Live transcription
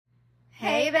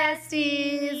Hey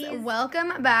besties!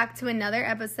 Welcome back to another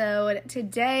episode.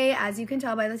 Today, as you can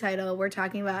tell by the title, we're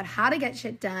talking about how to get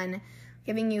shit done,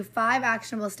 giving you 5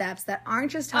 actionable steps that aren't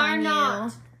just telling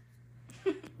you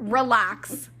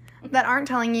relax, that aren't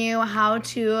telling you how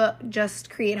to just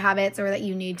create habits or that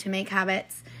you need to make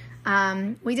habits.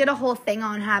 We did a whole thing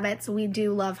on habits. We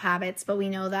do love habits, but we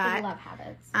know that we love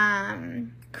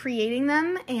habits. Creating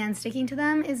them and sticking to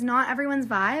them is not everyone's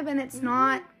vibe, and it's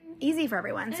not easy for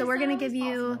everyone. So we're going to give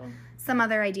you some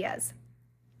other ideas.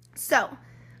 So,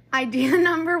 idea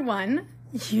number 1,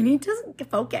 you need to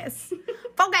focus.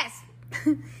 Focus!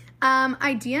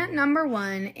 Idea number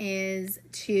 1 is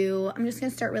I'm just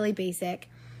going to start really basic.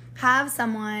 Have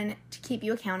someone to keep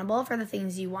you accountable for the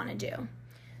things you want to do.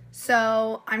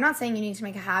 So, I'm not saying you need to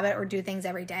make a habit or do things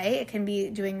every day. It can be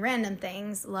doing random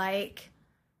things like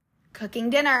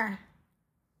cooking dinner.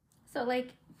 So,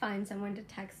 find someone to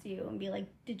text you and be like,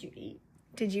 did you eat?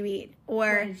 Did you eat?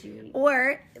 Or, what did you eat?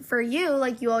 Or for you,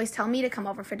 you always tell me to come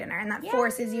over for dinner, and that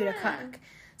forces you to cook.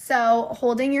 So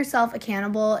holding yourself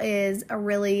accountable is a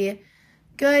really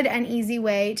good and easy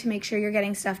way to make sure you're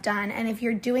getting stuff done. And if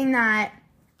you're doing that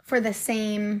for the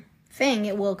same thing,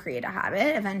 it will create a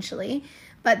habit eventually.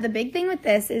 But the big thing with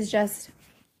this is just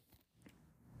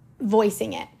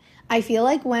voicing it. I feel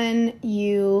like when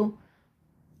you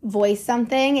voice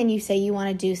something and you say you want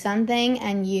to do something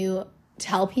and you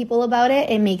tell people about it,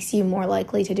 it makes you more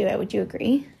likely to do it. Would you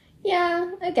agree? Yeah,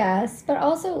 I guess. But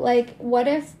also, what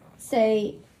if,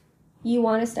 say, you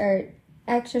want to start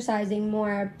exercising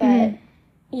more, but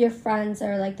your friends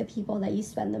or, the people that you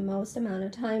spend the most amount of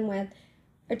time with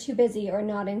are too busy or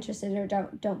not interested or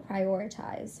don't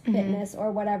prioritize fitness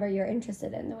or whatever you're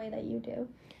interested in the way that you do.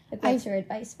 What's your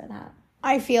advice for that?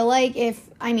 I feel like it's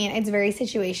very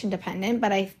situation dependent,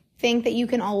 but I think that you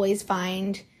can always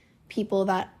find people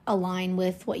that align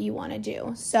with what you want to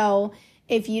do. So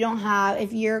if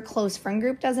your close friend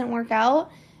group doesn't work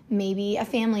out, maybe a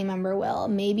family member will.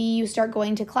 Maybe you start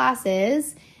going to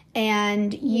classes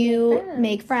and you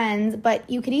make friends, but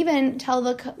you could even tell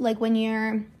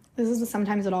this is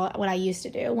sometimes what I used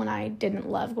to do when I didn't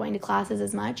love going to classes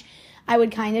as much. I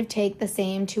would kind of take the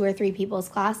same 2 or 3 people's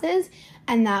classes,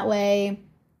 and that way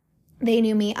they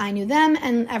knew me, I knew them,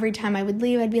 and every time I would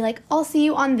leave, I'd be like, I'll see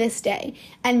you on this day.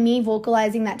 And me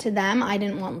vocalizing that to them, I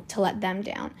didn't want to let them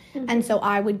down. And so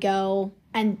I would go,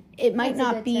 and it might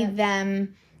not be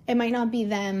them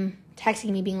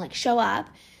texting me being like, show up.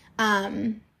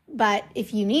 But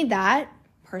if you need that,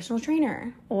 personal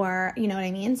trainer, or you know what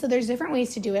I mean? So there's different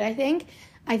ways to do it, I think.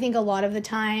 I think a lot of the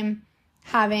time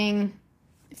having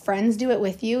friends do it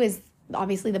with you is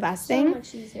obviously the best thing. So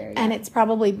much easier, and it's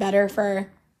probably better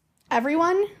for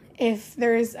everyone if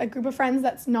there's a group of friends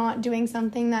that's not doing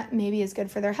something that maybe is good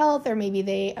for their health, or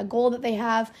maybe a goal that they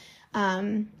have.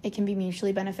 It can be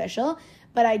mutually beneficial.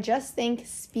 But I just think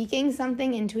speaking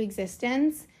something into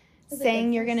existence,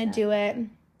 saying you're going to do it,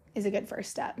 is a good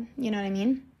first step. You know what I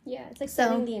mean? Yeah, it's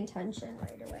setting the intention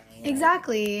right away.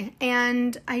 Exactly.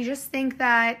 And I just think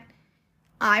that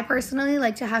I personally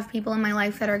like to have people in my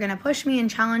life that are going to push me and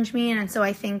challenge me. And so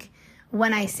I think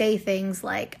when I say things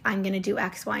like, I'm going to do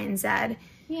X, Y, and Z,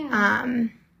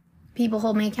 people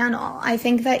hold me accountable. I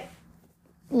think that,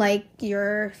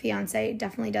 your fiance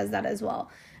definitely does that as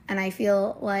well. And I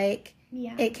feel like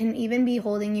it can even be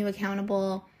holding you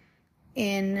accountable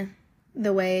in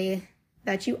the way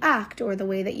that you act or the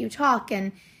way that you talk.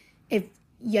 And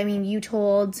you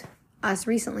told us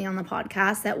recently on the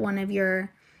podcast that one of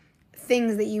your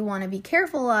things that you want to be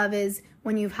careful of is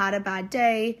when you've had a bad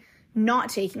day, not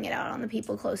taking it out on the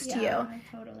people close to you.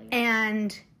 Totally.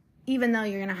 And even though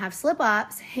you're going to have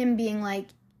slip-ups, him being like,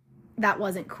 that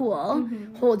wasn't cool,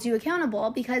 holds you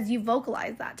accountable because you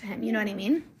vocalized that to him. You know what I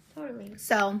mean? Totally.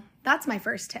 So that's my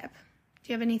first tip.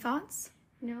 Do you have any thoughts?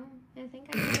 No, I think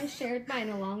I kind of shared mine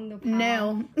along the path.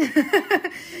 No.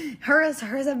 hers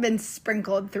have been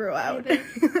sprinkled throughout.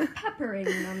 Peppering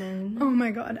them in. Oh my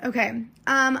God. Okay.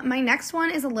 My next one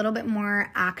is a little bit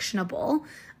more actionable,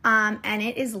 and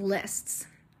it is lists.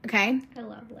 Okay? I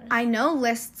love lists. I know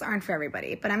lists aren't for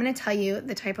everybody, but I'm going to tell you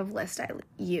the type of list I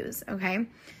use, okay?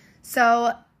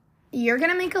 So you're going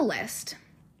to make a list,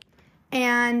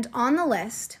 and on the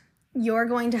list, you're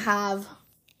going to have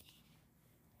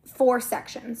 4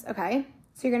 sections, okay?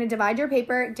 So you're going to divide your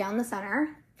paper down the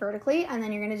center vertically, and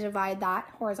then you're going to divide that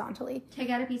horizontally. Take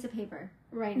out a piece of paper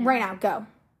right now. Right now, go.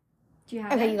 Do you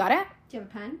have it? Okay, you got it? Do you have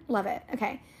a pen? Love it.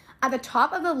 Okay. At the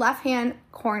top of the left-hand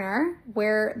corner,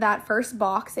 where that first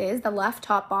box is, the left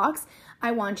top box,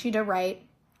 I want you to write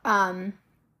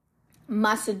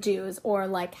must-dos or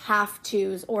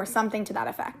have-tos or something to that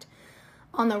effect.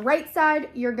 On the right side,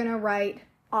 you're going to write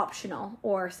optional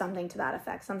or something to that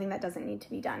effect, something that doesn't need to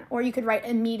be done. Or you could write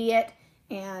immediate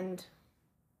and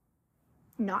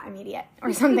not immediate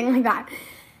or something like that.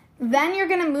 Then you're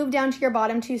going to move down to your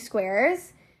bottom 2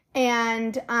 squares,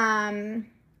 and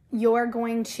you're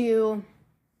going to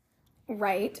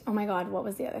write, oh my God, what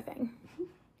was the other thing?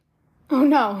 Oh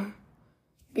no,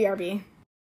 BRB.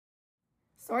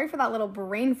 Sorry for that little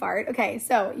brain fart. Okay,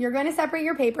 so you're going to separate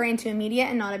your paper into immediate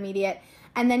and not immediate,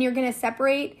 and then you're going to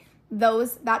separate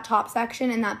that top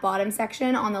section and that bottom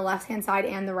section on the left-hand side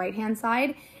and the right-hand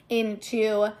side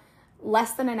into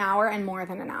less than an hour and more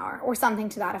than an hour, or something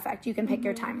to that effect. You can pick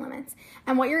your time limits.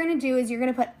 And what you're going to do is you're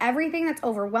going to put everything that's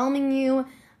overwhelming you,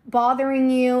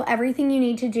 bothering you, everything you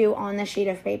need to do on the sheet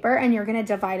of paper, and you're going to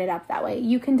divide it up that way.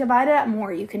 You can divide it up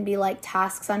more. You can be like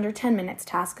tasks under 10 minutes,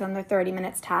 tasks under 30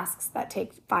 minutes, tasks that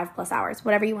take 5+ hours,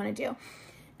 whatever you want to do.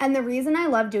 And the reason I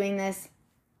love doing this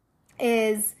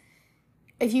is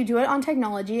if you do it on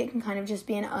technology, it can kind of just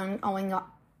be an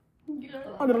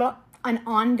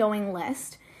ongoing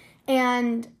list.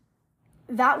 And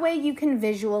that way you can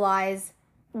visualize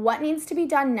what needs to be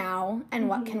done now and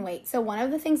what can wait. So one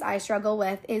of the things I struggle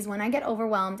with is when I get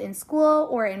overwhelmed in school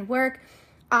or in work,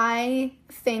 I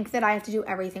think that I have to do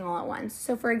everything all at once.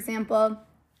 So for example,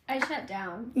 I shut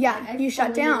down. Yeah, like, you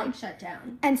shut down. Like, shut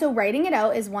down. And so writing it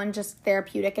out is one, just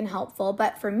therapeutic and helpful.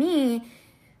 But for me,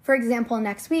 for example,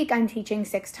 next week I'm teaching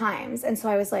 6 times. And so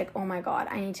I was like, oh my God,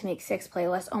 I need to make 6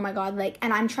 playlists. Oh my God.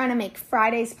 And I'm trying to make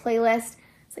Friday's playlist.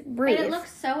 It's like, breathe. And it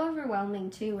looks so overwhelming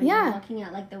too when you're looking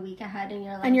at the week ahead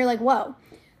and you're like, whoa.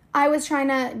 I was trying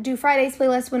to do Friday's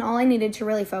playlist when all I needed to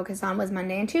really focus on was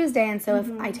Monday and Tuesday. And so if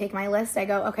I take my list, I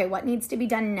go, okay, what needs to be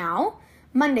done now?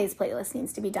 Monday's playlist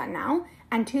needs to be done now.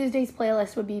 And Tuesday's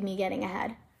playlist would be me getting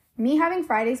ahead. Me having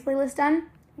Friday's playlist done,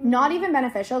 not even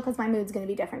beneficial because my mood's going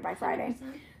to be different by Friday.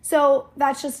 100%. So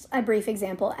that's just a brief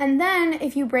example. And then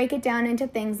if you break it down into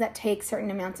things that take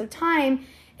certain amounts of time,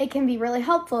 it can be really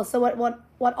helpful. So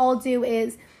what I'll do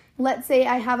is, let's say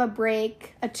I have a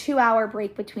 2-hour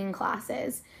break between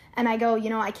classes. And I go,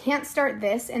 I can't start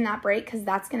this in that break because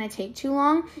that's going to take too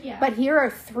long. Yeah. But here are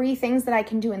 3 things that I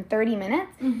can do in 30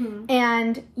 minutes.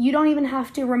 And you don't even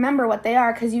have to remember what they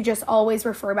are because you just always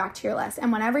refer back to your list.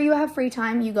 And whenever you have free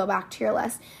time, you go back to your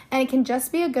list. And it can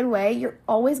just be a good way. You're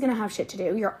always going to have shit to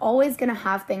do. You're always going to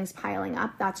have things piling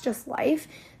up. That's just life.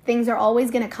 Things are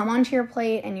always going to come onto your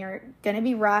plate and you're going to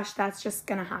be rushed. That's just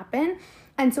going to happen.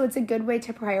 And so it's a good way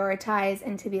to prioritize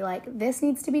and to be like, this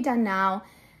needs to be done now.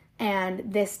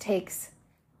 And this takes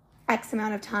X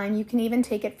amount of time. You can even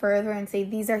take it further and say,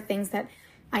 these are things that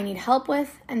I need help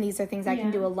with, and these are things I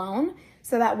can do alone,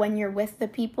 so that when you're with the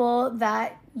people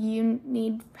that you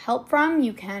need help from,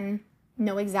 you can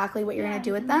know exactly what you're going to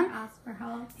do with them. Ask for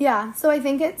help. Yeah, so I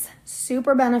think it's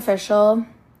super beneficial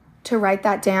to write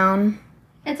that down.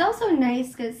 It's also nice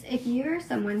because if you're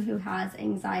someone who has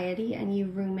anxiety and you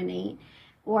ruminate,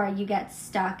 or you get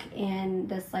stuck in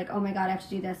this oh my God, I have to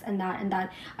do this and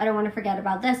that. I don't want to forget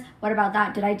about this. What about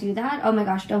that? Did I do that? Oh my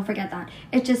gosh, don't forget that.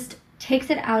 It just takes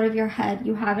it out of your head.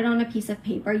 You have it on a piece of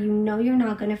paper. You know you're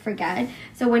not going to forget.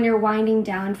 So when you're winding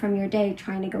down from your day,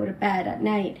 trying to go to bed at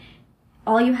night,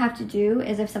 all you have to do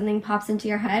is if something pops into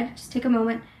your head, just take a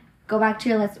moment, go back to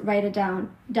your list, write it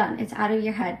down. Done. It's out of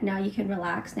your head. Now you can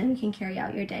relax. Now you can carry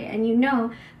out your day. And you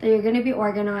know that you're going to be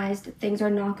organized. Things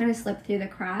are not going to slip through the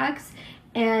cracks.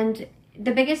 And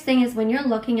the biggest thing is when you're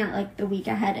looking at the week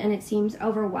ahead and it seems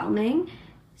overwhelming,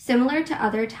 similar to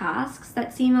other tasks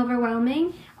that seem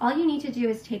overwhelming, all you need to do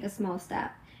is take a small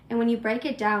step. And when you break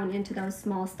it down into those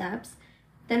small steps,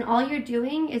 then all you're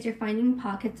doing is you're finding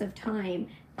pockets of time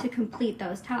to complete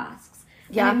those tasks.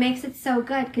 Yeah. And it makes it so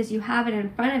good because you have it in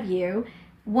front of you.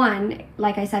 1,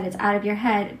 like I said, it's out of your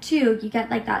head. 2, you get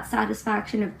that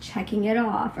satisfaction of checking it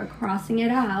off or crossing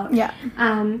it out. Yeah.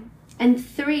 And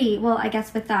 3, well, I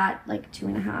guess with that,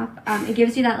 2.5, it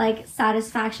gives you that,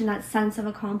 satisfaction, that sense of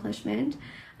accomplishment.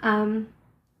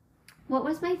 What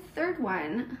was my third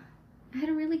one? I had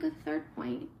a really good third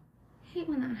point. I hate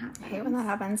when that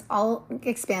happens. I'll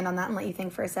expand on that and let you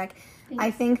think for a sec. Thanks.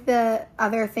 I think the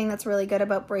other thing that's really good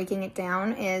about breaking it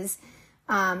down is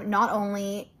not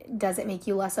only does it make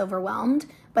you less overwhelmed,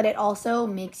 but it also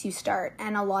makes you start.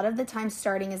 And a lot of the time,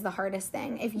 starting is the hardest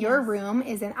thing. If your room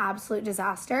is an absolute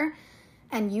disaster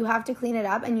and you have to clean it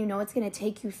up and you know it's going to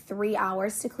take you 3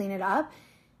 hours to clean it up,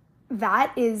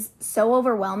 that is so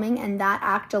overwhelming. And that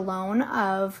act alone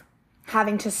of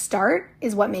having to start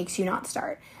is what makes you not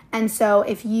start. And so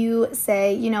if you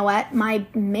say, you know what, my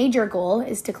major goal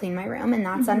is to clean my room and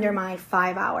that's under my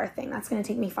 5-hour thing. That's going to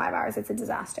take me 5 hours. It's a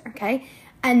disaster, okay?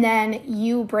 And then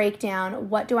you break down,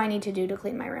 what do I need to do to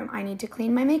clean my room? I need to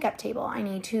clean my makeup table. I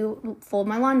need to fold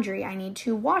my laundry. I need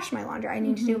to wash my laundry. I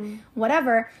need to do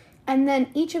whatever. And then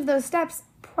each of those steps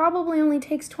probably only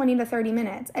takes 20 to 30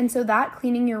 minutes. And so that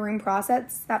cleaning your room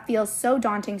process that feels so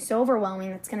daunting, so overwhelming,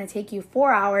 that's going to take you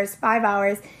 4 hours, 5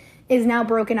 hours, is now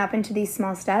broken up into these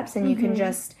small steps. And you can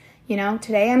just, you know,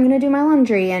 today I'm going to do my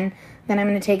laundry, and then I'm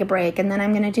going to take a break, and then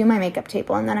I'm going to do my makeup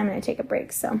table, and then I'm going to take a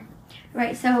break. So,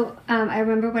 right. So I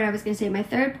remember what I was going to say. My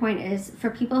third point is for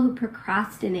people who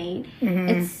procrastinate,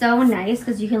 it's so nice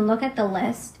because you can look at the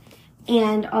list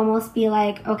and almost be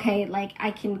like, okay, like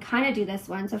I can kind of do this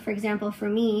one. So for example, for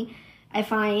me, I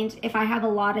find if I have a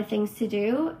lot of things to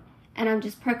do and I'm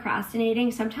just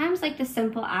procrastinating, sometimes like the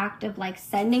simple act of like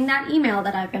sending that email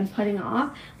that I've been putting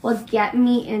off will get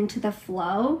me into the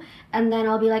flow. And then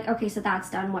I'll be like, okay, so that's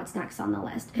done. What's next on the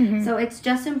list? So it's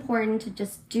just important to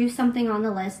just do something on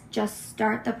the list, just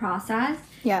start the process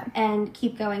and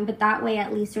keep going. But that way,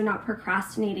 at least you're not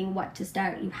procrastinating what to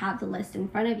start. You have the list in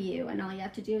front of you, and all you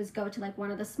have to do is go to like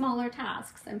one of the smaller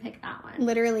tasks and pick that one.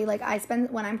 Literally, like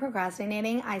when I'm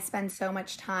procrastinating, I spend so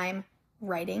much time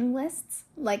writing lists.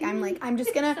 Like I'm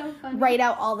just gonna write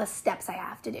out all the steps I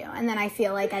have to do, and then I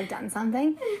feel like I've done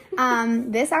something.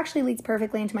 This actually leads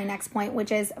perfectly into my next point,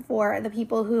 which is for the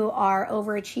people who are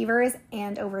overachievers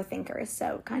and overthinkers.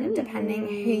 So kind of depending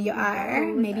who you are,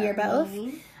 maybe you're both.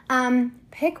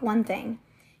 Pick one thing.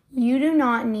 You do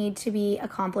not need to be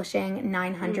accomplishing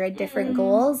 900 different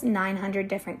goals, 900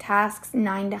 different tasks,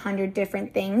 900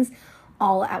 different things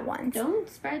all at once. Don't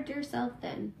spread yourself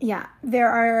thin. Yeah. There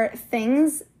are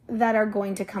things that are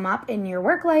going to come up in your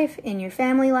work life, in your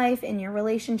family life, in your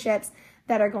relationships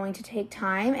that are going to take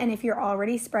time. And if you're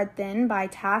already spread thin by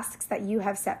tasks that you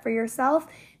have set for yourself,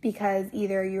 because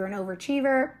either you're an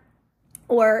overachiever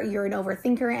or you're an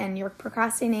overthinker and you're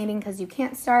procrastinating because you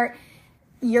can't start,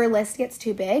 your list gets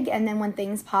too big. And then when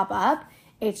things pop up,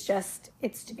 it's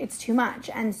too much.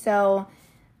 And so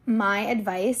my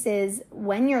advice is,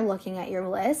 when you're looking at your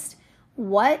list,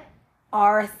 what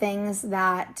are things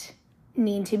that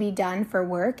need to be done for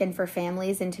work and for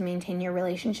families and to maintain your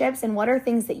relationships, and what are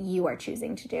things that you are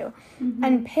choosing to do?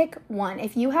 And pick one.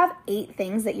 If you have 8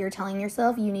 things that you're telling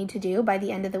yourself you need to do by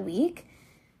the end of the week,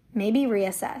 maybe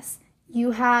reassess.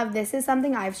 This is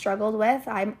something I've struggled with.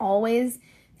 I'm always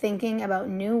thinking about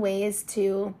new ways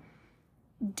to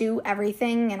do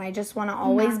everything, and I just want to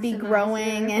always be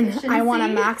growing, and I want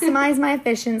to maximize my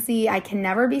efficiency. I can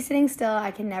never be sitting still. I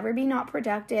can never be not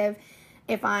productive.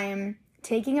 If I'm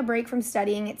taking a break from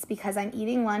studying, it's because I'm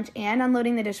eating lunch and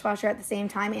unloading the dishwasher at the same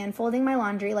time and folding my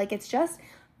laundry. Like, it's just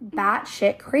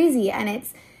batshit crazy. And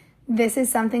this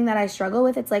is something that I struggle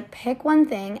with. It's like, pick one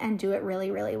thing and do it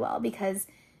really, really well, because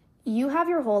you have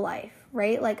your whole life,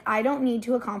 right? Like, I don't need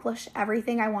to accomplish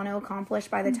everything I want to accomplish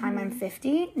by the time I'm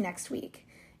 50 next week.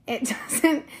 It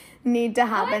doesn't need to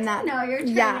happen. No, you're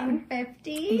turning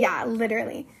 50. Yeah,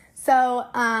 literally. So,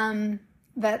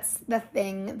 that's the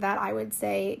thing that I would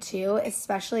say too,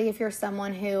 especially if you're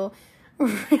someone who, are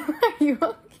you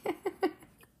okay?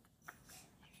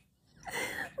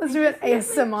 Let's do it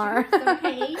ASMR.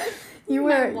 Okay. You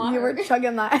were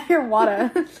chugging that your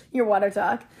water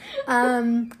talk.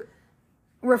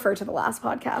 Refer to the last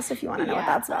podcast if you want to know what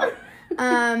that's about.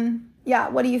 Yeah,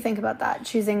 what do you think about that?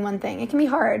 Choosing one thing. It can be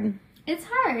hard. It's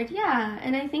hard, yeah.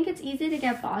 And I think it's easy to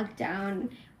get bogged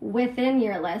down within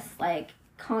your list, like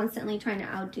constantly trying to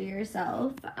outdo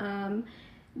yourself.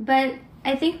 But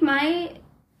I think I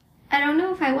don't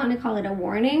know if I want to call it a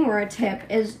warning or a tip,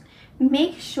 is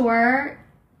make sure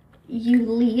you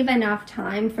leave enough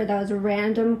time for those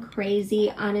random,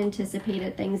 crazy,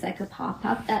 unanticipated things that could pop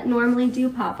up, that normally do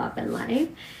pop up in life.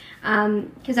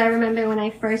 Because I remember when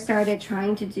I first started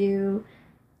trying to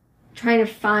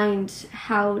find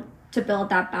how to build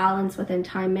that balance within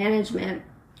time management,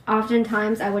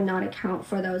 oftentimes I would not account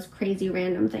for those crazy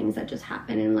random things that just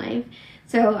happen in life.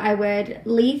 So I would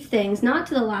leave things, not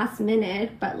to the last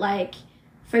minute, but like,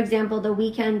 for example, the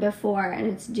weekend before, and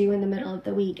it's due in the middle of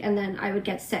the week, and then I would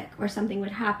get sick or something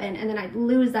would happen, and then I'd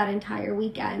lose that entire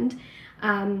weekend.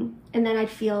 And then I'd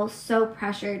feel so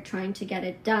pressured trying to get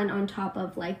it done on top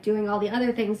of like doing all the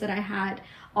other things that I had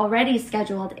already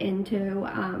scheduled into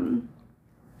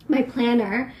my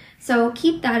planner. So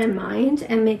keep that in mind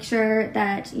and make sure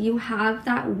that you have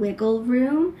that wiggle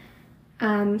room.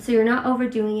 So you're not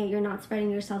overdoing it, you're not spreading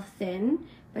yourself thin,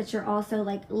 but you're also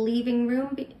like leaving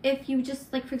room if you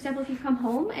just, like, for example, if you come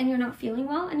home and you're not feeling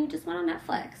well and you just want on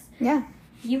Netflix. Yeah.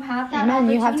 You have that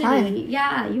opportunity. You have time.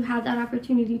 Yeah, you have that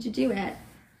opportunity to do it.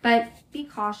 But be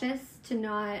cautious to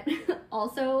not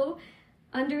also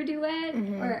underdo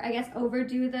it, or I guess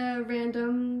overdo the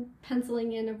random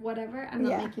penciling in of whatever. I'm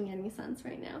not making any sense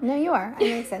right now. No, you are. It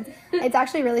makes sense. It's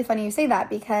actually really funny you say that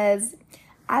because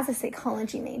as a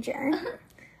psychology major,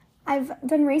 I've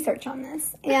done research on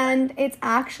this, and it's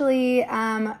actually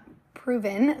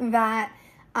proven that,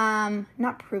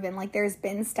 not proven, like there's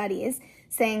been studies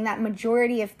saying that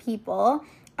majority of people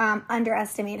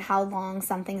underestimate how long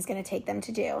something's going to take them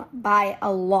to do by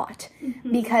a lot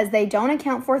because they don't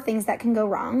account for things that can go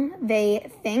wrong.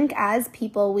 They think as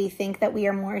people, we think that we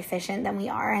are more efficient than we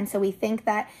are. And so we think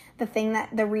that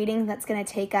the reading that's going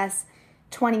to take us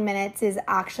 20 minutes is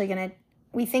actually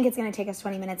we think it's going to take us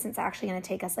 20 minutes and it's actually going to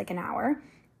take us like an hour.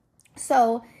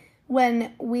 So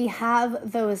when we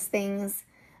have those things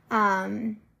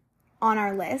on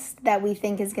our list that we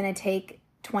think is going to take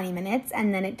 20 minutes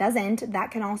and then it doesn't,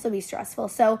 that can also be stressful.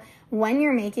 So when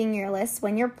you're making your list,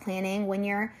 when you're planning, when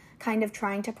you're kind of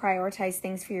trying to prioritize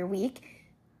things for your week,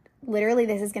 literally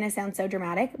this is going to sound so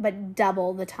dramatic, but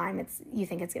double the time you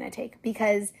think it's going to take,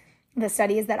 because the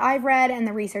studies that I've read and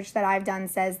the research that I've done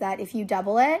says that if you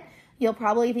double it, you'll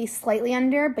probably be slightly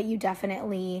under, but you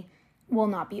definitely will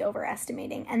not be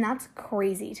overestimating. And that's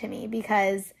crazy to me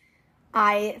because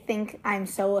I think I'm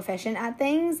so efficient at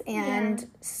things, and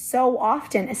so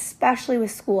often, especially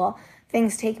with school,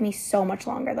 things take me so much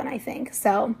longer than I think.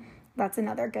 So that's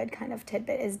another good kind of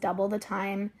tidbit, is double the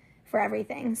time for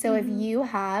everything. So if you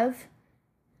have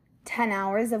 10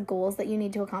 hours of goals that you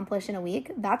need to accomplish in a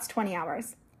week, that's 20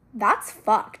 hours. That's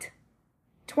fucked.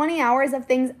 20 hours of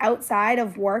things outside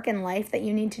of work and life that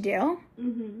you need to do?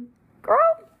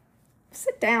 Girl,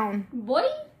 sit down. Boy.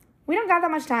 We don't got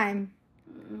that much time.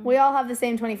 We all have the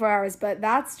same 24 hours, but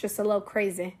that's just a little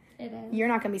crazy. It is. You're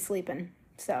not going to be sleeping,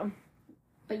 so.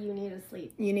 But you need to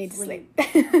sleep. You need to sleep.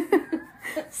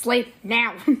 Sleep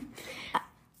now.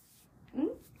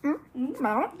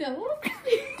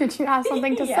 Did you have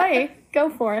something to say? Go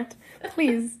for it.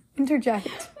 Please, interject.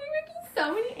 We're making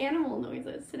so many animal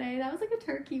noises today. That was like a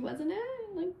turkey, wasn't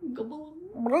it? Like, gobble.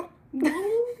 We're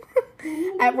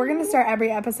going to start every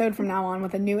episode from now on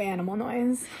with a new animal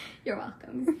noise. You're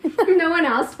welcome. No one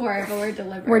asked for it, but we're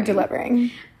delivering. We're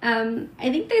delivering. I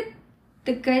think that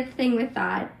the good thing with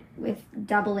that, with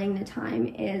doubling the time,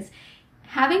 is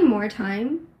having more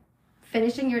time,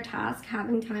 finishing your task,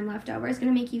 having time left over is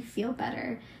going to make you feel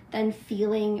better than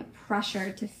feeling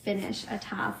pressure to finish a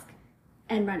task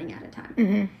and running out of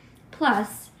time.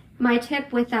 Plus, my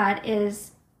tip with that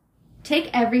is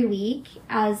take every week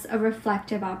as a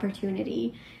reflective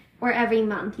opportunity, or every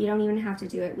month. You don't even have to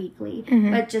do it weekly,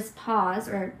 but just pause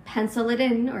or pencil it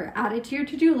in or add it to your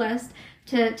to-do list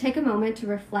to take a moment to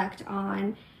reflect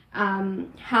on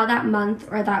how that month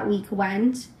or that week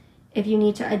went. If you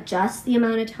need to adjust the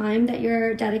amount of time that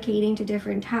you're dedicating to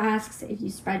different tasks, if you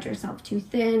spread yourself too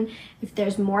thin, if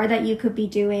there's more that you could be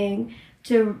doing,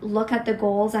 to look at the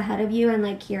goals ahead of you and,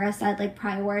 like Kira said, like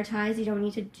prioritize. You don't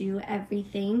need to do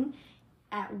everything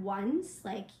at once.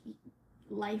 Like,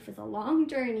 life is a long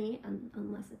journey,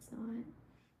 unless it's not.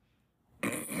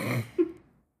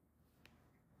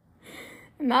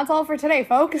 And that's all for today,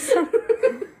 folks.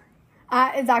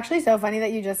 It's actually so funny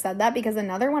that you just said that, because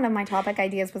another one of my topic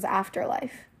ideas was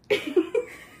afterlife.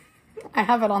 I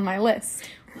have it on my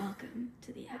list. Welcome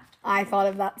to the afterlife. I thought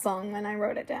of that song when I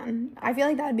wrote it down. I feel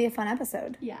like that would be a fun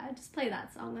episode. Yeah, just play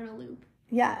that song on a loop.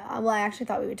 Yeah, well, I actually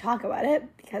thought we would talk about it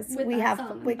because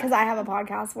I have a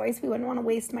podcast voice. We wouldn't want to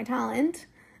waste my talent.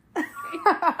 That's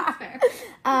fair.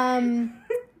 Pumped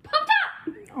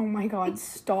up! Oh my God,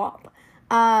 stop.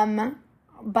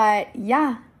 But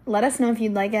yeah, let us know if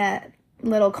you'd like a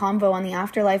little convo on the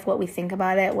afterlife, what we think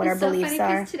about it, what our beliefs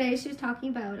are. Because today she was talking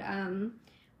about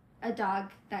a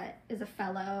dog that is a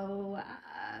fellow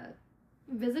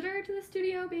visitor to the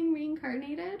studio being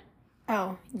reincarnated.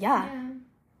 Oh, yeah.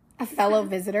 A fellow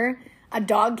visitor. A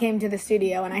dog came to the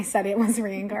studio and I said it was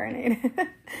reincarnated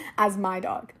as my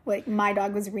dog. Like, my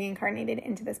dog was reincarnated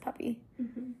into this puppy.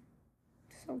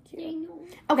 So cute.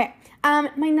 Okay.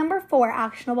 My number 4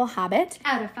 actionable habit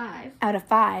out of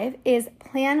 5 is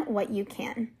plan what you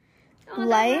can. Oh,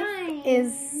 life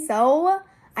is so...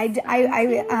 I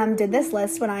did this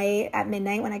list at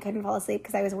midnight when I couldn't fall asleep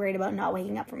because I was worried about not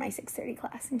waking up for my 6:30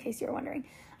 class, in case you were wondering.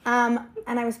 And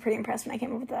I was pretty impressed when I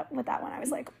came up with that one. I was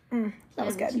like, that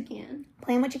was good.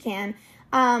 Plan what you can.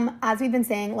 As we've been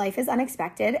saying, life is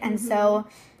unexpected. And so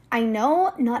I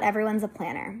know not everyone's a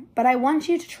planner, but I want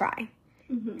you to try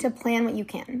to plan what you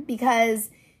can, because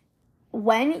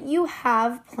when you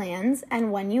have plans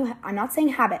and I'm not saying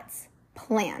habits,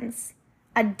 plans,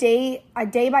 a day by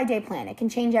day plan. It can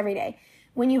change every day.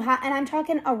 When you and I'm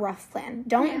talking a rough plan.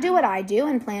 Don't do what I do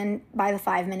and plan by the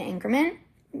 5-minute increment.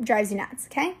 drives you nuts,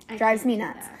 okay? Drives me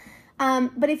nuts.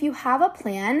 But if you have a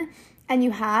plan and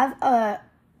you have a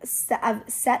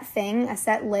set thing, a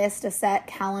set list, a set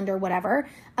calendar, whatever,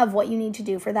 of what you need to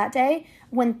do for that day,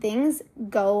 when things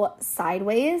go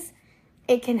sideways,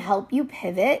 it can help you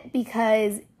pivot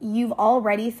because you've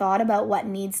already thought about what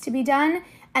needs to be done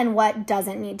and what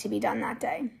doesn't need to be done that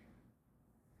day.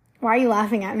 Why are you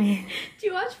laughing at me? Do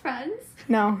you watch Friends?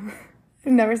 No,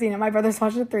 I've never seen it. My brother's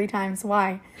watched it 3 times.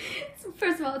 Why?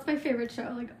 First of all, it's my favorite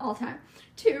show, like, all time.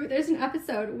 2, there's an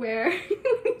episode where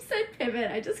you said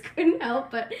pivot. I just couldn't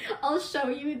help, but I'll show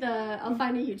you I'll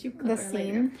find a YouTube clip The later.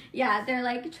 scene? Yeah, they're,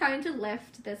 like, trying to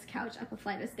lift this couch up a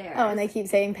flight of stairs. Oh, and they keep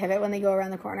saying pivot when they go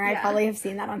around the corner. Yeah. I probably have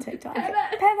seen that on TikTok.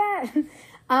 Pivot!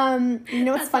 You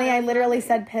know what's That's funny? what I I was literally laughing.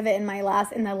 said pivot in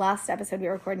the last episode we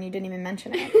recorded and you didn't even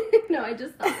mention it. No, I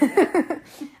just thought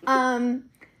it.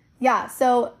 Yeah,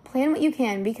 so plan what you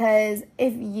can, because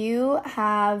if you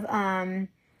have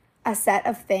a set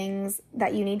of things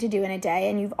that you need to do in a day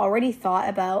and you've already thought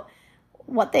about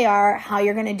what they are, how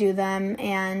you're going to do them,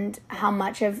 and how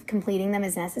much of completing them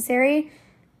is necessary,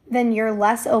 then you're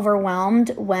less overwhelmed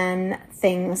when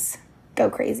things go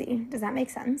crazy. Does that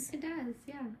make sense? It does,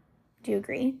 yeah. Do you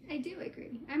agree? I do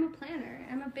agree. I'm a planner.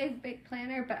 I'm a big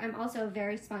planner, but I'm also a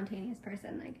very spontaneous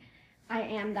person. Like, I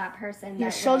am that person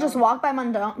that She'll just walk by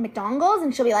McDonald's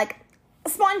and she'll be like,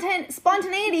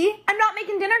 spontaneity, I'm not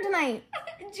making dinner tonight.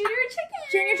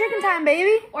 Junior chicken time,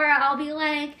 baby. Or I'll be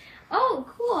like, oh,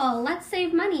 cool, let's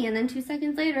save money. And then 2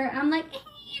 seconds later, I'm like,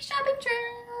 hey, shopping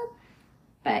trip.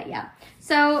 But yeah.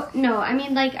 So, no, I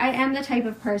mean, like, I am the type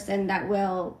of person that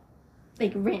will,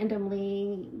 like,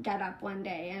 randomly get up one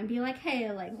day and be like,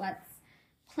 hey, like, let's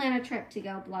plan a trip to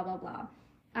go blah, blah, blah.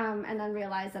 And then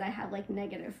realize that I have, like,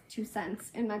 -2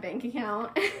 cents in my bank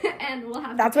account. And we'll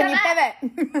have That's to when you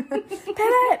pivot.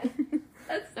 Pivot.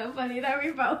 That's so funny that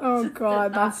we both Oh, just God,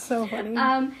 did that. that's so funny.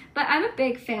 But I'm a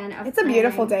big fan of It's a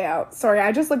beautiful planning. day out. Sorry,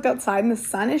 I just looked outside and the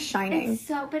sun is shining.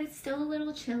 But it's still a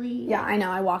little chilly. Yeah, I know.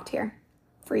 I walked here.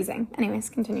 Freezing. Anyways,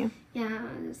 continue. Yeah,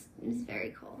 it's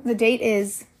very cold. The date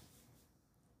is...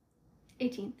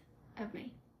 18th of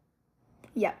May.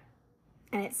 Yep.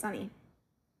 And it's sunny.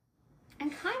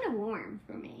 And kind of warm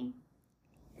for me.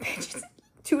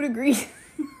 2 degrees.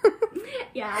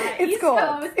 Yeah, It's East cold.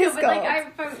 Coast. It's But, like, cold.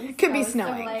 I'm from East Could be Coast,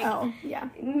 snowing. So, like, Oh, yeah.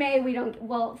 May we don't...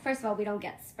 Well, first of all, we don't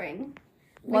get spring.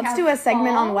 We Let's have do a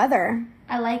segment fall. on weather.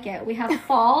 I like it. We have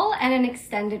fall and an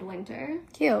extended winter.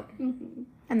 Cute. Mm-hmm.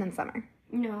 And then summer.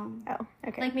 No. Oh,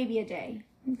 okay. Like maybe a day.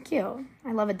 Cute.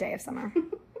 I love a day of summer.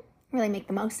 Really make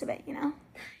the most of it, you know?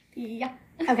 Yeah.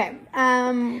 Okay.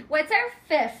 What's our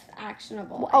 5th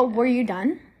actionable? Oh, were you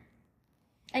done?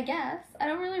 I guess. I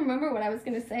don't really remember what I was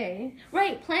going to say.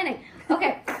 Right, planning.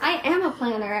 Okay, I am a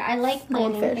planner. I like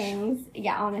planning Goldfish. things.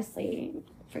 Yeah, honestly,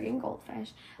 friggin'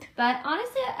 goldfish. But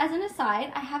honestly, as an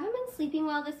aside, I haven't been sleeping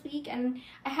well this week, and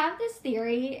I have this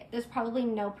theory. There's probably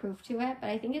no proof to it, but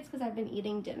I think it's because I've been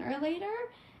eating dinner later.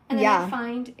 And then Yeah. I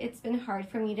find it's been hard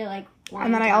for me to, like, wind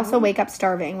And then I down. also wake up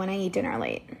starving when I eat dinner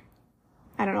late.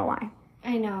 I don't know why.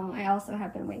 I know. I also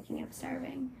have been waking up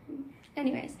starving.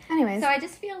 Anyways. Anyways, So I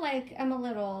just feel like I'm a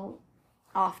little...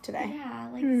 off today. Yeah,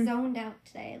 like zoned out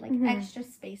today, like extra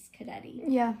space cadet-y.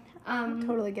 Yeah.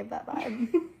 Totally give that vibe.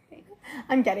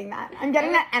 I'm getting that. I'm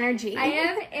getting that energy. I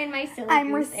am in my silly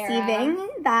I'm goose receiving era.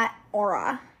 that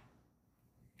aura.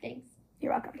 Thanks.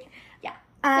 You're welcome. Yeah.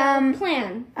 Um, So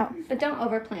plan, oh. but don't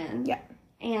overplan. Yeah.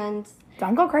 And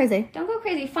Don't go crazy. don't go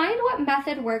crazy. Find what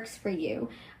method works for you.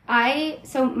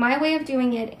 So my way of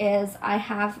doing it is I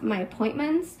have my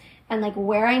appointments and like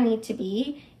where I need to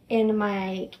be in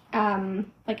my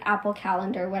like Apple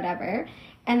Calendar, whatever.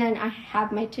 And then I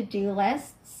have my to-do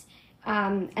lists.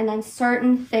 And then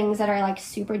certain things that are like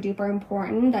super duper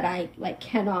important that I like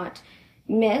cannot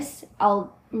miss,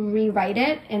 I'll rewrite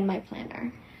it in my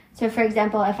planner. So for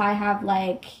example, if I have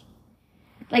like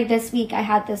this week I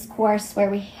had this course where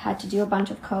we had to do a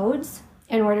bunch of codes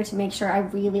in order to make sure I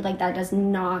really like that does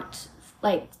not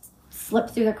like slip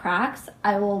through the cracks,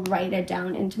 I will write it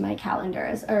down into my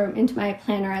calendars or into my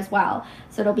planner as well.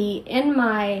 So it'll be in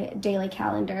my daily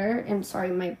calendar and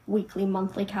my weekly,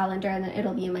 monthly calendar, and then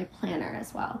it'll be in my planner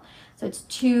as well. So it's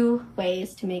 2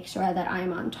 ways to make sure that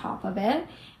I'm on top of it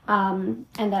and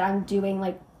that I'm doing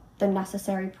like the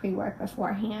necessary pre-work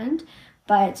beforehand.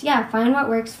 But yeah, find what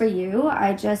works for you.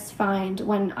 I just find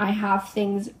when I have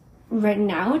things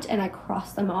written out and I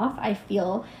cross them off, I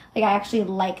feel like I actually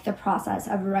like the process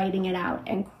of writing it out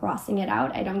and crossing it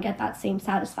out. I don't get that same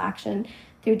satisfaction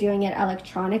through doing it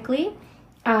electronically.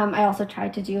 I also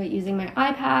tried to do it using my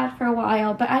iPad for a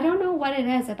while, but I don't know what it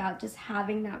is about just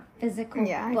having that physical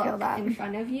book in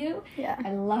front of you. Yeah.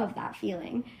 I love that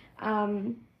feeling.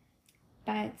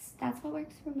 But that's what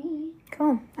works for me.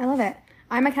 Cool. I love it.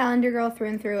 I'm a calendar girl through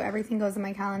and through. Everything goes in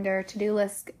my calendar. To-do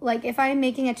list. Like, if I'm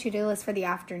making a to-do list for the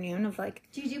afternoon of, like...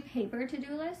 Do you do paper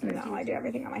to-do lists? No, I do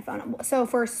everything on my phone. So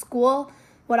for school,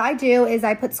 what I do is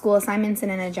I put school assignments in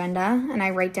an agenda, and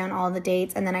I write down all the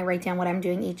dates, and then I write down what I'm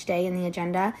doing each day in the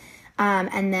agenda.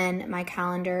 And then my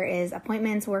calendar is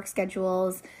appointments, work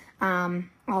schedules,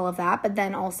 all of that. But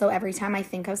then also every time I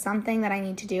think of something that I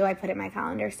need to do, I put it in my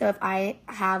calendar. So if I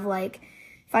have, like...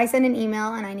 If I send an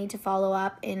email and I need to follow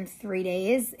up in 3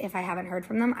 days, if I haven't heard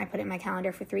from them, I put it in my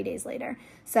calendar for 3 days later.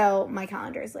 So my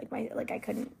calendar is like my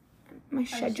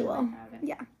schedule.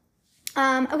 Yeah.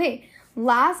 Okay.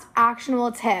 Last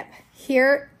actionable tip.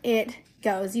 Here it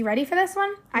goes. You ready for this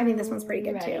one? I think this one's pretty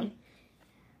good too.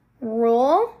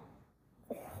 Roll.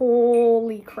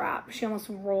 Holy crap. She almost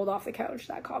rolled off the couch,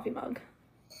 that coffee mug.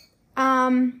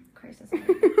 Crisis.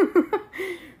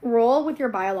 Roll with your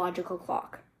biological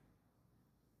clock.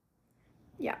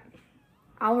 Yeah,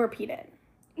 I'll repeat it.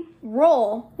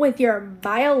 Roll with your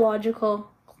biological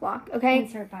clock, okay?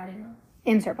 Insert body roll.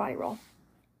 Insert body roll.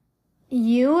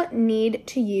 You need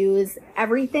to use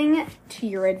everything to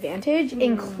your advantage,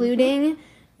 including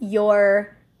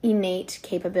your innate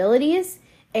capabilities,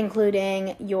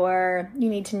 including you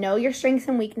need to know your strengths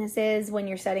and weaknesses when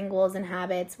you're setting goals and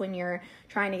habits, when you're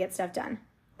trying to get stuff done.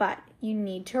 But you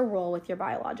need to roll with your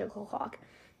biological clock.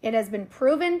 It has been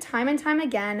proven time and time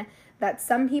again that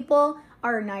some people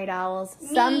are night owls,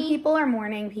 some people are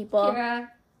morning people,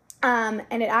 and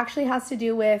it actually has to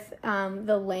do with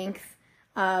the length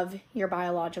of your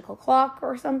biological clock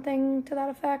or something to that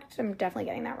effect. I'm definitely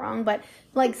getting that wrong, but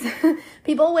like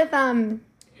people with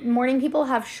morning people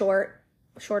have shorter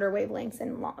wavelengths,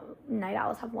 and night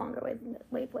owls have longer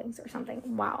wavelengths or something.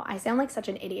 Wow, I sound like such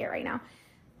an idiot right now.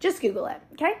 Just Google it,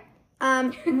 okay?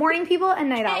 Morning people and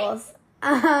night owls.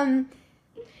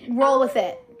 Roll with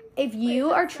it. If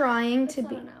you are trying to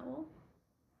be...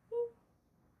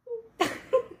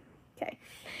 Okay.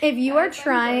 If you are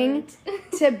trying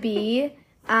to be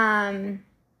a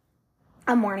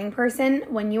morning person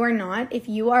when you are not, if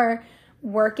you are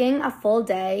working a full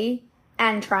day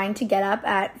and trying to get up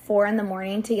at 4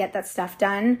 a.m. to get that stuff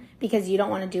done because you don't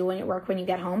want to do work when you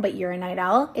get home, but you're a night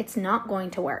owl, it's not going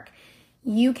to work.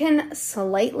 You can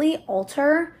slightly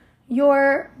alter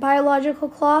your biological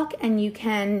clock, and you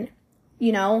can,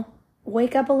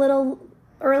 wake up a little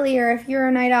earlier if you're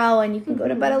a night owl, and you can go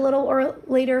to bed a little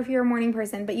later if you're a morning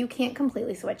person, but you can't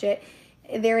completely switch it.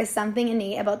 There is something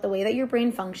innate about the way that your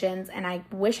brain functions, and I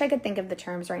wish I could think of the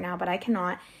terms right now, but I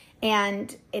cannot,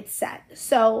 and it's set.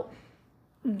 So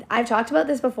I've talked about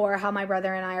this before, how my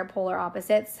brother and I are polar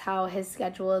opposites, how his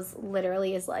schedule is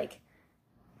like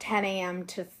 10 a.m.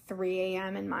 to 3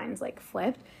 a.m. and mine's like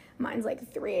flipped. Mine's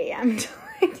like 3 a.m. to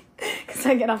because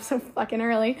I get up so fucking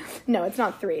early. No, it's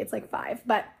not 3, it's like 5.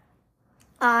 But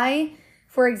I,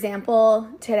 for example,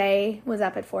 today was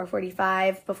up at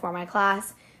 4:45 before my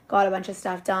class, got a bunch of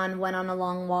stuff done, went on a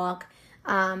long walk,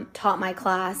 taught my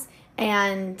class,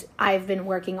 and I've been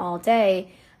working all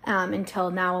day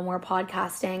until now when we're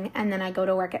podcasting, and then I go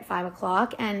to work at 5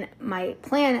 o'clock, and my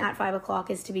plan at 5 o'clock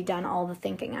is to be done all the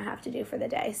thinking I have to do for the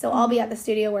day. So I'll be at the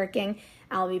studio working,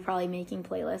 I'll be probably making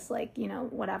playlists,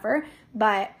 whatever,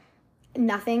 but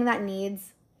nothing that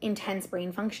needs intense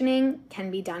brain functioning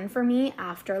can be done for me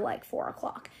after 4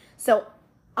 o'clock. So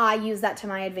I use that to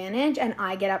my advantage, and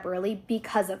I get up early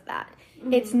because of that.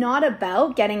 Mm-hmm. It's not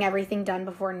about getting everything done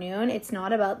before noon. It's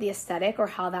not about the aesthetic or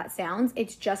how that sounds.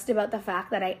 It's just about the fact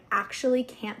that I actually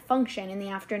can't function in the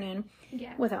afternoon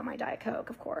without my Diet Coke,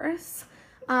 of course.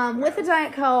 With the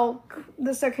Diet Coke,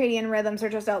 the circadian rhythms are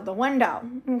just out the window,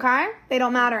 okay? They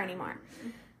don't matter anymore.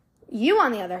 You,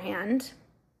 on the other hand,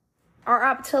 are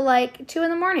up to 2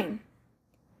 a.m.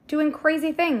 doing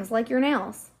crazy things like your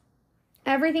nails.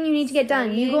 Everything you need to get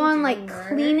done. You go on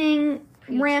cleaning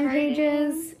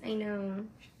rampages. I know.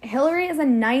 Hillary is a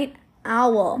night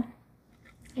owl.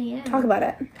 I am. Talk about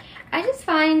it. I just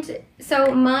find,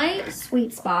 so my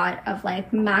sweet spot of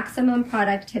maximum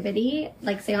productivity,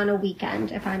 say on a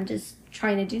weekend, if I'm just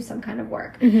trying to do some kind of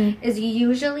work, is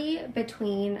usually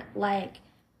between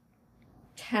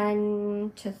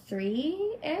 10 to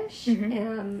 3-ish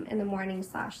in the morning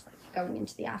 / going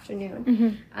into the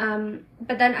afternoon.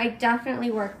 But then I definitely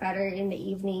work better in the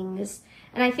evenings.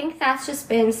 And I think that's just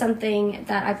been something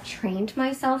that I've trained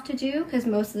myself to do, because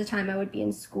most of the time I would be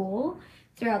in school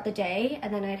throughout the day,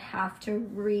 and then I'd have to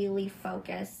really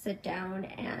focus, sit down,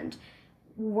 and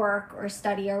work or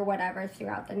study or whatever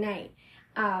throughout the night.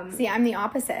 See, I'm the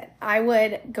opposite. I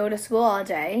would go to school all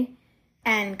day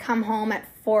and come home at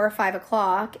 4 or 5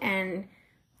 o'clock and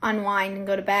unwind and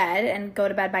go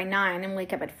to bed by 9 and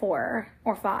wake up at 4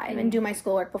 or 5 and do my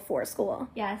schoolwork before school.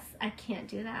 Yes, I can't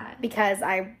do that. Because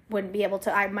I wouldn't be able to,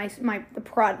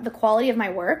 the quality of my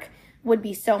work would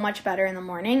be so much better in the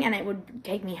morning, and it would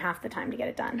take me half the time to get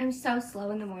it done. I'm so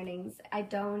slow in the mornings. I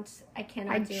cannot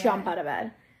do it. I jump out of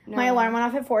bed. No. My alarm went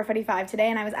off at 4:45 today,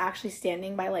 and I was actually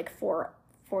standing by like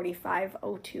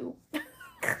 4:45:02.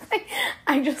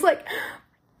 I just like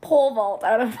pole vault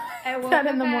out of bed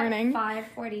in the morning. I woke up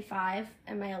at 5:45,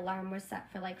 and my alarm was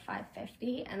set for like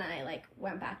 5:50, and I like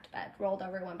went back to bed, rolled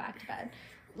over, went back to bed.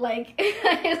 Like,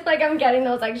 it's like I'm getting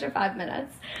those extra 5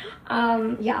 minutes.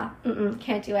 Can't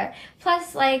do it.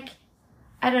 Plus, like,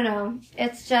 I don't know.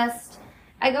 It's just,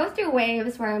 I go through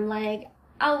waves where I'm like,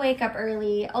 I'll wake up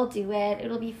early, I'll do it,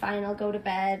 it'll be fine, I'll go to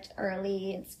bed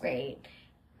early, it's great.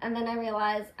 And then I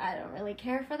realize I don't really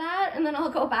care for that, and then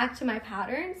I'll go back to my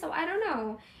pattern. So I don't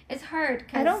know. It's hard.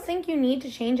 I don't think you need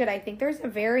to change it. I think there's a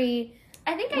very...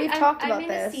 We've talked about I'm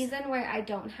in a season where I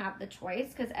don't have the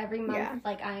choice, because every month,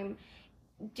 like, I'm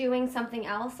doing something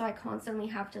else, so I constantly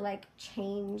have to, like,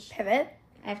 change. Pivot.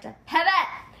 I have to pivot!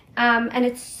 And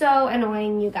it's so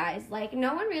annoying, you guys. Like,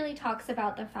 no one really talks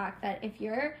about the fact that if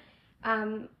you're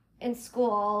in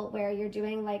school where you're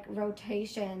doing, like,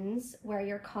 rotations, where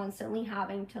you're constantly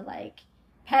having to, like,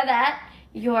 pivot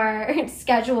your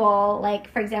schedule, like,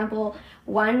 for example,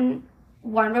 one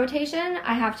rotation,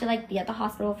 I have to, like, be at the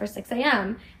hospital for 6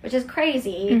 a.m., which is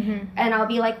crazy, and I'll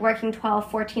be, like, working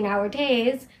 12, 14-hour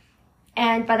days,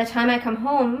 and by the time I come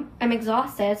home, I'm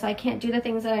exhausted, so I can't do the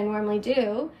things that I normally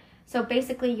do. So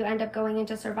basically, you end up going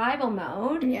into survival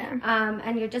mode,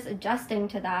 and you're just adjusting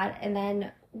to that, and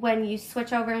then when you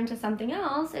switch over into something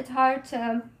else, it's hard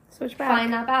to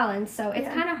find that balance. So it's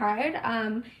kind of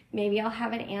hard. Maybe I'll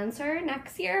have an answer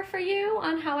next year for you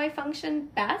on how I function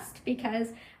best, because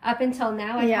up until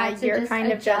now I've had to just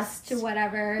adjust to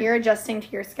whatever. You're adjusting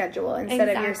to your schedule instead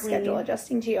of your schedule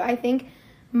adjusting to you. I think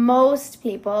most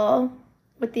people,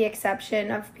 with the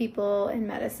exception of people in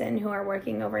medicine who are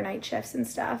working overnight shifts and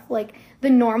stuff, like the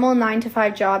normal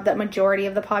 9-to-5 job that majority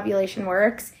of the population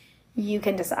works, you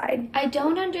can decide. I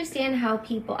don't understand how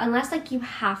people, unless like you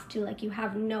have to, like you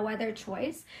have no other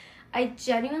choice, I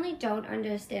genuinely don't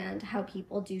understand how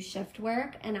people do shift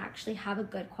work and actually have a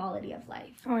good quality of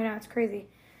life. Oh, I know, it's crazy.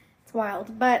 It's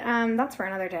wild. But that's for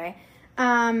another day.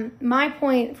 My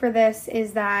point for this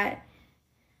is that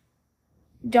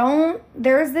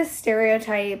there's this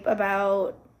stereotype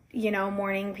about,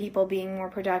 morning people being more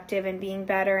productive and being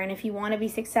better. And if you want to be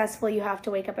successful, you have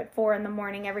to wake up at 4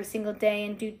 a.m. every single day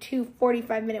and do 2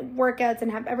 45-minute workouts and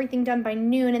have everything done by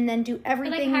noon and then do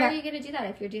everything. But like, how are you going to do that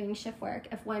if you're doing shift work?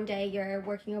 If one day you're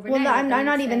working overnight? Well, I'm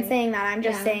not even saying that. I'm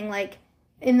just saying, like,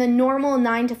 in the normal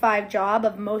 9-to-5 job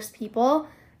of most people,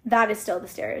 that is still the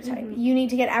stereotype. You need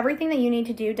to get everything that you need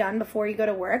to do done before you go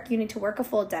to work. You need to work a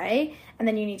full day, and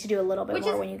then you need to do a little bit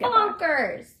more when you get back.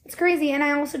 Bonkers. It's crazy, and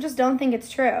I also just don't think it's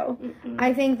true.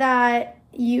 I think that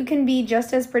you can be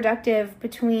just as productive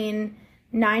between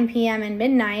 9 p.m. and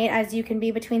midnight as you can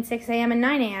be between 6 a.m. and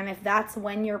 9 a.m. if that's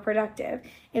when you're productive.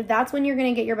 If that's when you're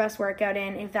going to get your best workout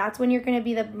in, if that's when you're going to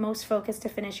be the most focused to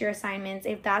finish your assignments,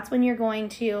 if that's when you're going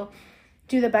to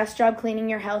do the best job cleaning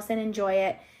your house and enjoy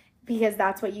it, because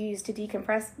that's what you use to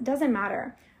decompress, doesn't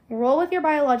matter. Roll with your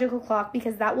biological clock,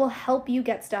 because that will help you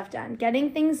get stuff done.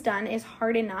 Getting things done is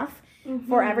hard enough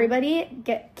for everybody.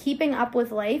 Keeping up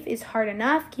with life is hard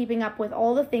enough. Keeping up with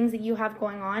all the things that you have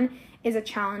going on is a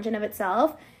challenge in of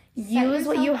itself. Use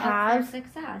what you have. For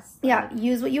success. Yeah,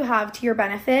 use what you have to your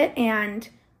benefit and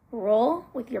roll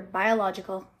with your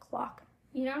biological clock.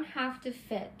 You don't have to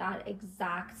fit that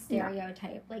exact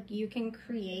stereotype. Like, you can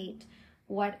create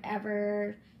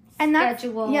whatever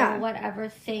schedule, whatever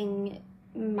thing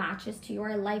matches to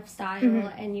your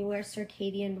lifestyle and your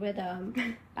circadian rhythm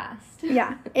best.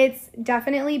 Yeah, it's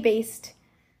definitely based,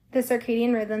 the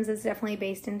circadian rhythms is definitely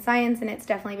based in science, and it's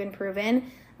definitely been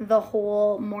proven. The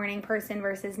whole morning person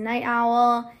versus night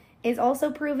owl is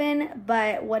also proven,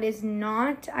 but what is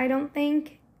not, I don't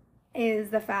think, is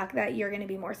the fact that you're going to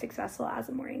be more successful as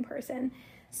a morning person.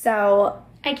 So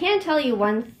I can tell you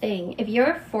one thing. If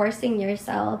you're forcing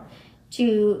yourself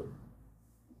to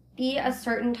be a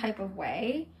certain type of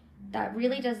way that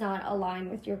really does not align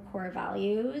with your core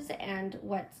values and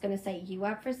what's going to set you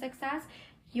up for success,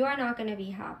 you are not going to be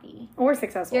happy. Or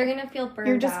successful. You're going to feel burned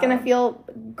out. You're just going to feel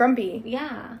grumpy.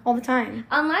 Yeah. All the time.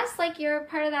 Unless, like, you're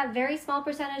part of that very small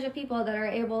percentage of people that are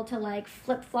able to, like,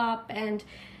 flip-flop and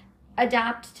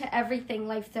adapt to everything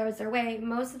life throws their way.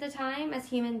 Most of the time, as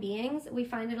human beings, we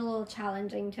find it a little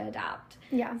challenging to adapt.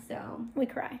 Yeah. So we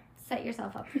cry. Set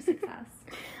yourself up for success.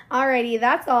 Alrighty,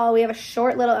 that's all. We have a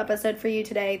short little episode for you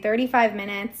today, 35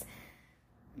 minutes.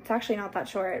 It's actually not that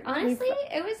short. Honestly,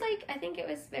 it was I think it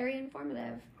was very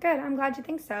informative. Good. I'm glad you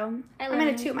think so. I'm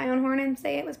going to toot my own horn and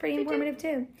say it was pretty informative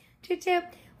too. Toot toot.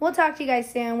 We'll talk to you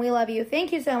guys soon. We love you.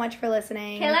 Thank you so much for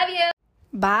listening. Okay, love you.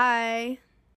 Bye.